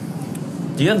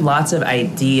Do you have lots of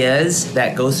ideas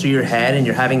that go through your head and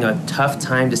you're having a tough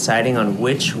time deciding on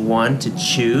which one to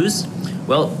choose?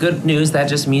 Well, good news, that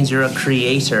just means you're a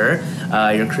creator.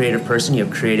 You're a creative person. You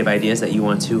have creative ideas that you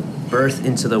want to birth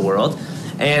into the world.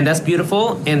 And that's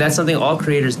beautiful, and that's something all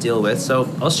creators deal with. So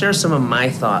I'll share some of my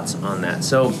thoughts on that.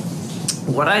 So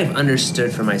what I've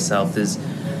understood for myself is,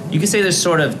 you can say there's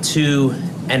sort of two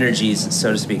energies,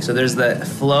 so to speak. So there's the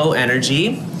flow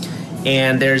energy,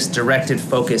 and there's directed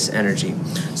focus energy.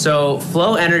 So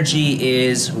flow energy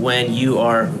is when you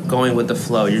are going with the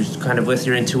flow. You're kind of with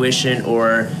your intuition,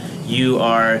 or you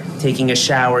are taking a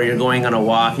shower, you're going on a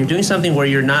walk, you're doing something where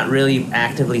you're not really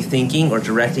actively thinking or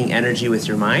directing energy with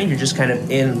your mind, you're just kind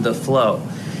of in the flow.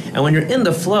 And when you're in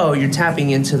the flow, you're tapping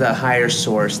into the higher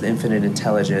source, the infinite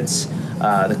intelligence,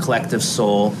 the collective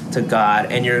soul, to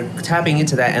God, and you're tapping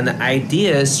into that, and the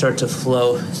ideas start to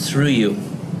flow through you.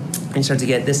 And you start to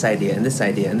get this idea, and this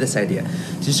idea, and this idea.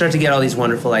 So you start to get all these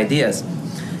wonderful ideas.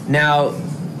 Now,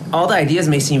 all the ideas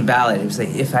may seem valid. It's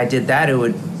like, if I did that, it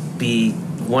would be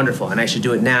wonderful, and I should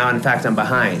do it now. In fact, I'm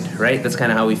behind, right? That's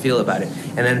kind of how we feel about it.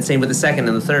 And then same with the second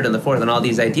and the third and the fourth, and all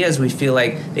these ideas, we feel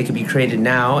like they could be created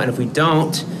now, and if we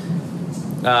don't,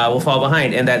 we'll fall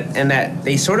behind. And that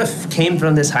they sort of came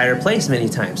from this higher place many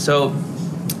times. So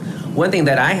one thing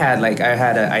that I had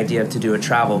an idea to do a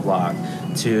travel blog,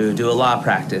 to do a law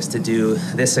practice, to do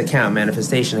this account,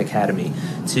 Manifestation Academy,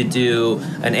 to do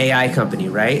an AI company,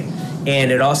 right?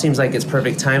 And it all seems like it's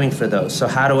perfect timing for those. So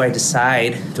how do I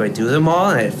decide? Do I do them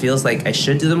all? And it feels like I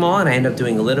should do them all, and I end up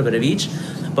doing a little bit of each.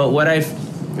 But what I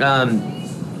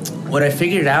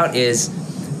figured out is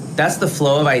that's the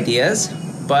flow of ideas.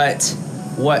 But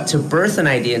to birth an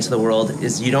idea into the world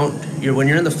is when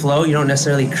you're in the flow, you don't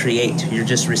necessarily create. You're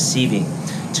just receiving.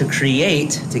 To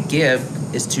create, to give,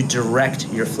 is to direct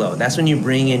your flow. That's when you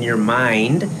bring in your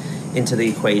mind into the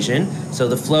equation. So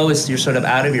the flow is you're sort of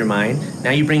out of your mind.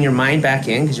 Now you bring your mind back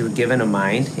in because you were given a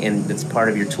mind, and it's part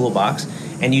of your toolbox,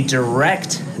 and you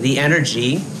direct the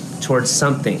energy towards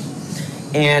something.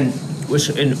 And which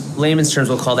in layman's terms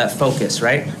we'll call that focus,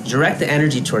 right? Direct the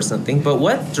energy towards something. But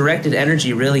what directed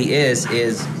energy really is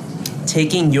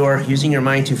using your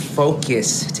mind to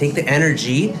focus. Take the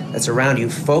energy that's around you,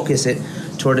 focus it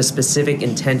toward a specific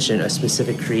intention, a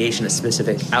specific creation, a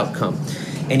specific outcome.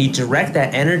 And you direct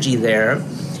that energy there,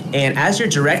 and as you're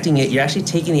directing it, you're actually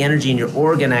taking the energy and you're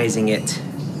organizing it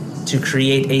to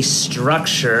create a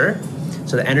structure.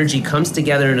 So the energy comes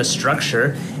together in a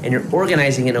structure, and you're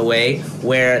organizing in a way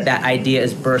where that idea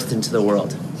is birthed into the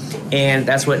world. And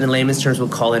that's what in layman's terms we'll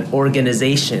call an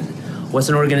organization. What's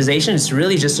an organization? It's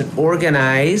really just an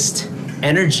organized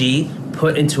energy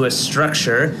put into a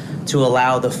structure to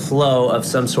allow the flow of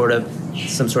some sort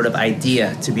of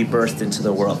idea to be birthed into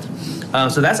the world.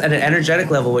 So that's at an energetic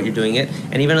level what you're doing it.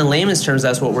 And even in layman's terms,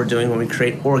 that's what we're doing when we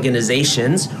create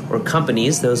organizations or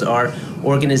companies. Those are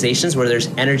organizations where there's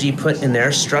energy put in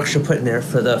there, structure put in there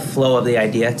for the flow of the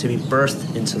idea to be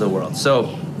birthed into the world. So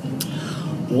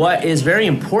what is very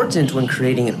important when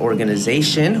creating an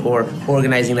organization or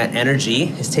organizing that energy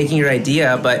is taking your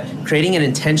idea, but creating an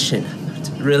intention,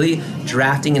 really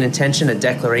drafting an intention, a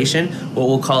declaration, what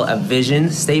we'll call a vision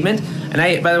statement.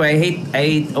 And by the way,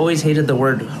 I always hated the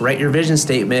word write your vision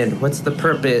statement. What's the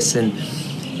purpose? And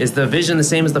is the vision the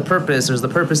same as the purpose? Or is the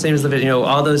purpose the same as the vision?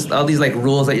 All these like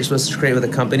rules that you're supposed to create with a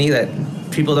company that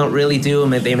people don't really do,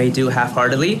 and they may do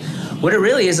half-heartedly. What it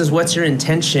really is what's your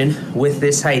intention with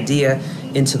this idea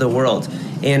into the world.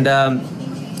 And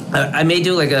I may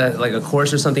do like a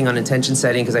course or something on intention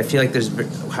setting, because I feel like there's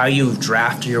how you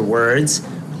draft your words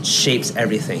shapes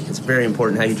everything. It's very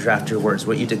important how you draft your words.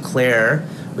 What you declare,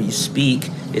 what you speak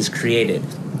is created.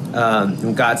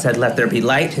 When God said, let there be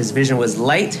light, his vision was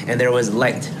light, and there was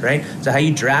light, right? So how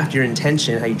you draft your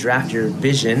intention, how you draft your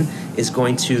vision is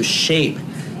going to shape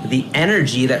the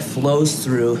energy that flows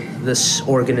through this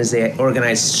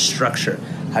organized structure.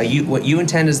 What you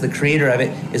intend as the creator of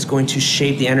it is going to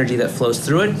shape the energy that flows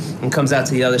through it and comes out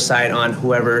to the other side on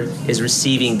whoever is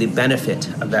receiving the benefit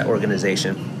of that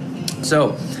organization.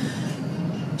 So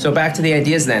back to the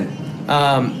ideas then.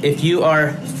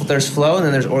 There's flow and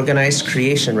then there's organized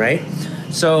creation, right?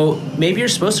 So maybe you're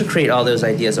supposed to create all those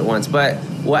ideas at once, but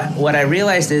what I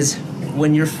realized is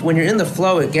when you're in the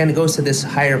flow, again, it goes to this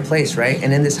higher place, right?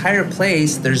 And in this higher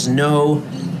place, there's no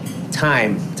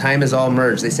time. Time is all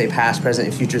merged. They say past, present,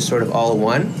 and future is sort of all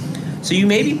one. So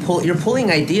you're pulling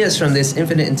ideas from this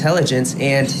infinite intelligence,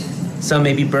 and some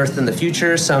may be birthed in the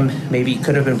future, some maybe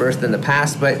could have been birthed in the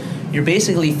past, but you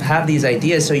basically have these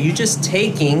ideas. So you're just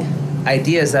taking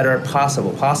ideas that are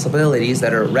possibilities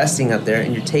that are resting up there,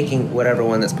 and you're taking whatever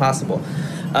one that's possible.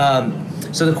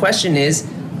 So the question is,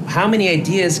 how many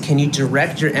ideas can you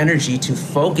direct your energy to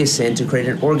focus in to create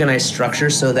an organized structure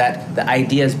so that the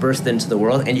ideas burst into the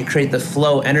world, and you create the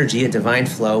flow energy, a divine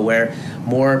flow, where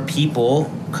more people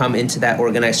come into that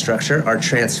organized structure, are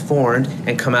transformed,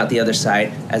 and come out the other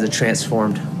side as a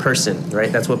transformed person,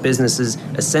 right? That's what businesses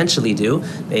essentially do.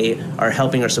 They are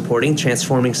helping or supporting,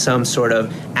 transforming some sort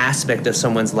of aspect of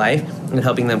someone's life and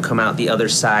helping them come out the other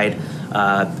side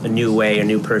a new way, a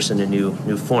new person, a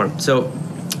new form. So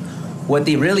what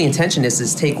the really intention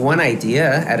is take one idea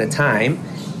at a time,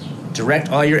 direct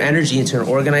all your energy into an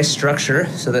organized structure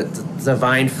so that the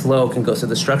divine flow can go through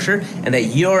the structure, and that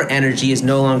your energy is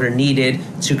no longer needed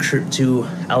to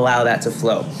allow that to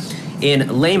flow.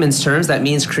 In layman's terms, that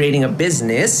means creating a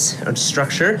business, a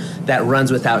structure that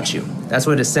runs without you. That's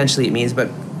what essentially it means, but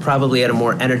probably at a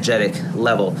more energetic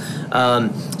level.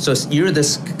 So you're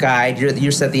this guide,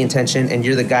 you set the intention, and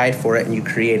you're the guide for it, and you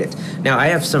create it. Now, I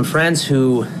have some friends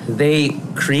who they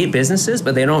create businesses,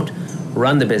 but they don't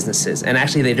run the businesses. And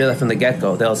actually, they do that from the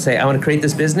get-go. They'll say, I want to create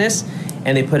this business,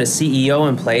 and they put a CEO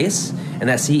in place, and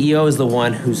that CEO is the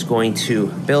one who's going to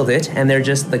build it, and they're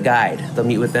just the guide. They'll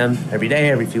meet with them every day,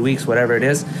 every few weeks, whatever it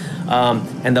is,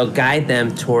 and they'll guide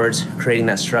them towards creating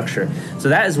that structure. So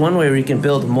that is one way where you can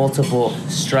build multiple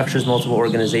structures, multiple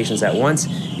organizations at once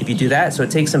if you do that. So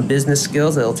it takes some business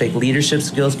skills, it'll take leadership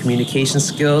skills, communication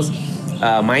skills,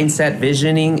 mindset,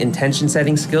 visioning, intention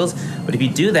setting skills. But if you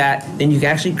do that, then you can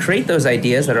actually create those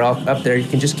ideas that are all up there. You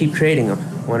can just keep creating them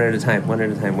one at a time, one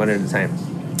at a time, one at a time.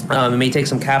 It may take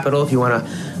some capital if you want to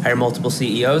hire multiple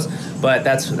CEOs, but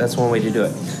that's one way to do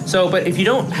it. So, but if you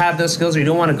don't have those skills or you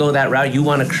don't want to go that route, you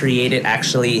want to create it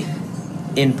actually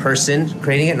in person,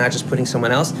 creating it, not just putting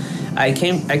someone else. I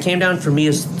came down, for me,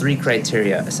 as 3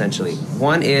 criteria, essentially.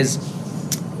 One is,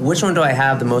 which one do I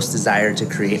have the most desire to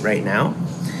create right now?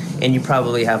 And you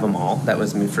probably have them all. That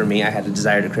was me. For me, I had a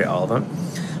desire to create all of them.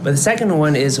 But the second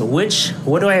one is,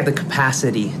 what do I have the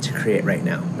capacity to create right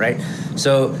now, right?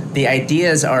 So the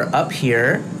ideas are up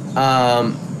here,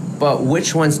 but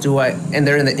which ones do I, and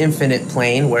they're in the infinite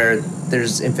plane where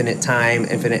there's infinite time,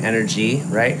 infinite energy,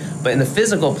 right? But in the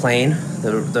physical plane,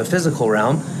 the physical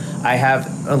realm, I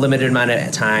have a limited amount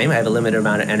of time, I have a limited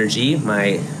amount of energy,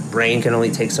 my brain can only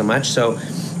take so much. So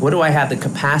what do I have the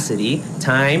capacity,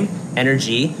 time,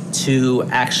 energy to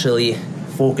actually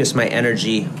focus my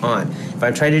energy on? If I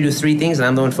try to do 3 things and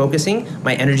I'm the one focusing,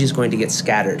 my energy is going to get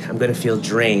scattered. I'm going to feel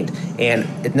drained,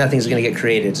 and nothing's going to get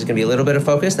created. It's going to be a little bit of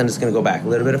focus, then it's going to go back. A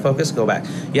little bit of focus, go back.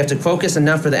 You have to focus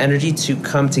enough for the energy to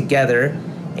come together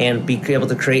and be able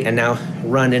to create and now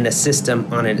run in a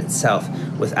system on it itself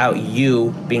without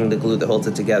you being the glue that holds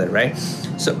it together, right?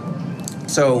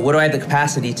 So what do I have the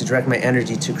capacity to direct my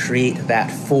energy to create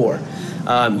that for?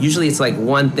 Usually it's like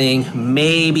one thing,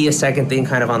 maybe a second thing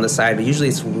kind of on the side, but usually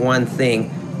it's one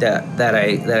thing that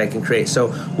I can create. So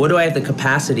what do I have the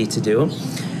capacity to do?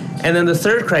 And then the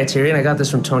third criteria, and I got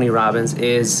this from Tony Robbins,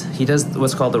 is he does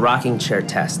what's called the rocking chair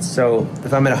test. So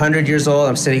if I'm at 100 years old,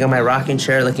 I'm sitting on my rocking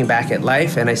chair looking back at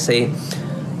life, and I say,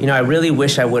 I really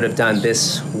wish I would have done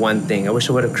this one thing. I wish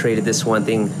I would have created this one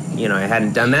thing. I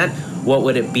hadn't done that. What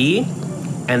would it be?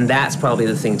 And that's probably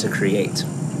the thing to create.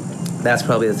 That's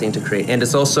probably the thing to create. And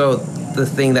it's also the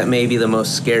thing that may be the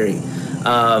most scary.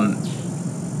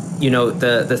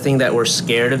 The thing that we're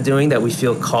scared of doing, that we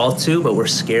feel called to, but we're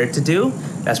scared to do,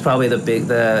 that's probably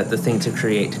the thing to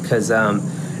create. Because, and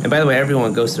by the way,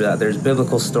 everyone goes through that. There's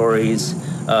biblical stories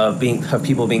of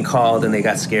people being called and they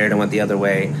got scared and went the other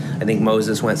way. I think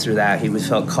Moses went through that. He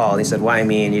felt called. He said, why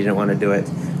me? And he didn't want to do it.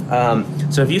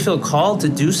 So if you feel called to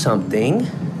do something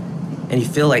and you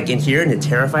feel like in here and it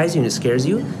terrifies you and it scares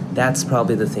you, that's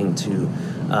probably the thing to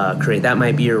create. That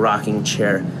might be your rocking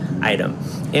chair item.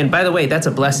 And by the way, that's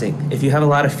a blessing. If you have a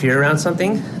lot of fear around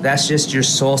something, that's just your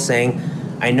soul saying,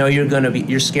 I know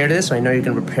you're scared of this, so I know you're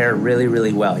going to prepare really,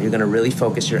 really well. You're going to really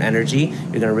focus your energy. You're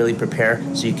going to really prepare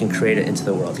so you can create it into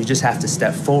the world. You just have to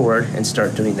step forward and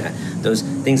start doing that. Those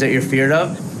things that you're feared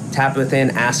of, tap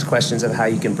within, ask questions of how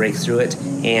you can break through it,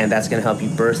 and that's going to help you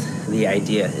birth the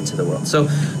idea into the world. So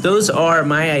those are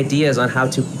my ideas on how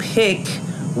to pick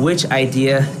which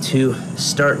idea to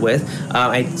start with.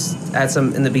 I had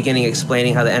some in the beginning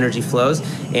explaining how the energy flows,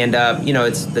 and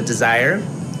it's the desire.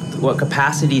 What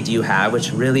capacity do you have,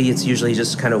 which really it's usually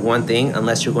just kind of one thing,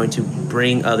 unless you're going to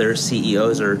bring other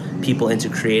CEOs or people in to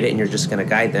create it and you're just going to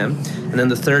guide them. And then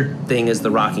the third thing is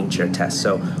the rocking chair test.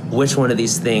 So which one of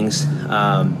these things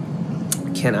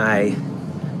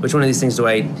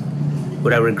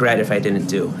would I regret if I didn't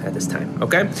do at this time?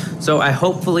 Okay, so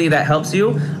hopefully that helps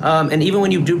you. And even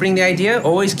when you do bring the idea,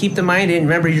 always keep the mind in.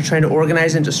 Remember, you're trying to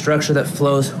organize into structure that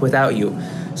flows without you.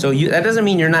 So that doesn't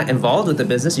mean you're not involved with the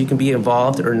business. You can be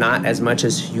involved or not as much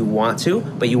as you want to,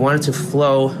 but you want it to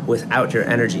flow without your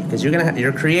energy, because you're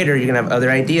a creator. You're gonna have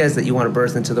other ideas that you want to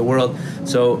birth into the world.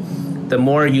 So the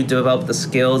more you develop the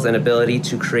skills and ability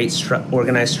to create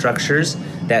organized structures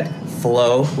that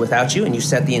flow without you, and you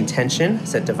set the intention,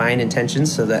 set divine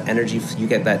intentions, so that energy, you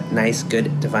get that nice,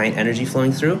 good, divine energy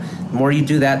flowing through. The more you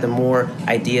do that, the more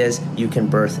ideas you can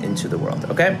birth into the world,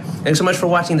 okay? Thanks so much for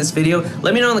watching this video.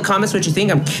 Let me know in the comments what you think.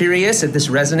 I'm curious if this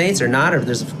resonates or not, or if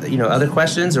there's, other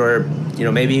questions, or,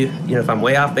 maybe, if I'm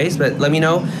way off base, but let me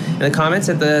know in the comments.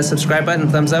 Hit the subscribe button,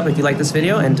 thumbs up if you like this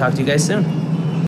video, and talk to you guys soon.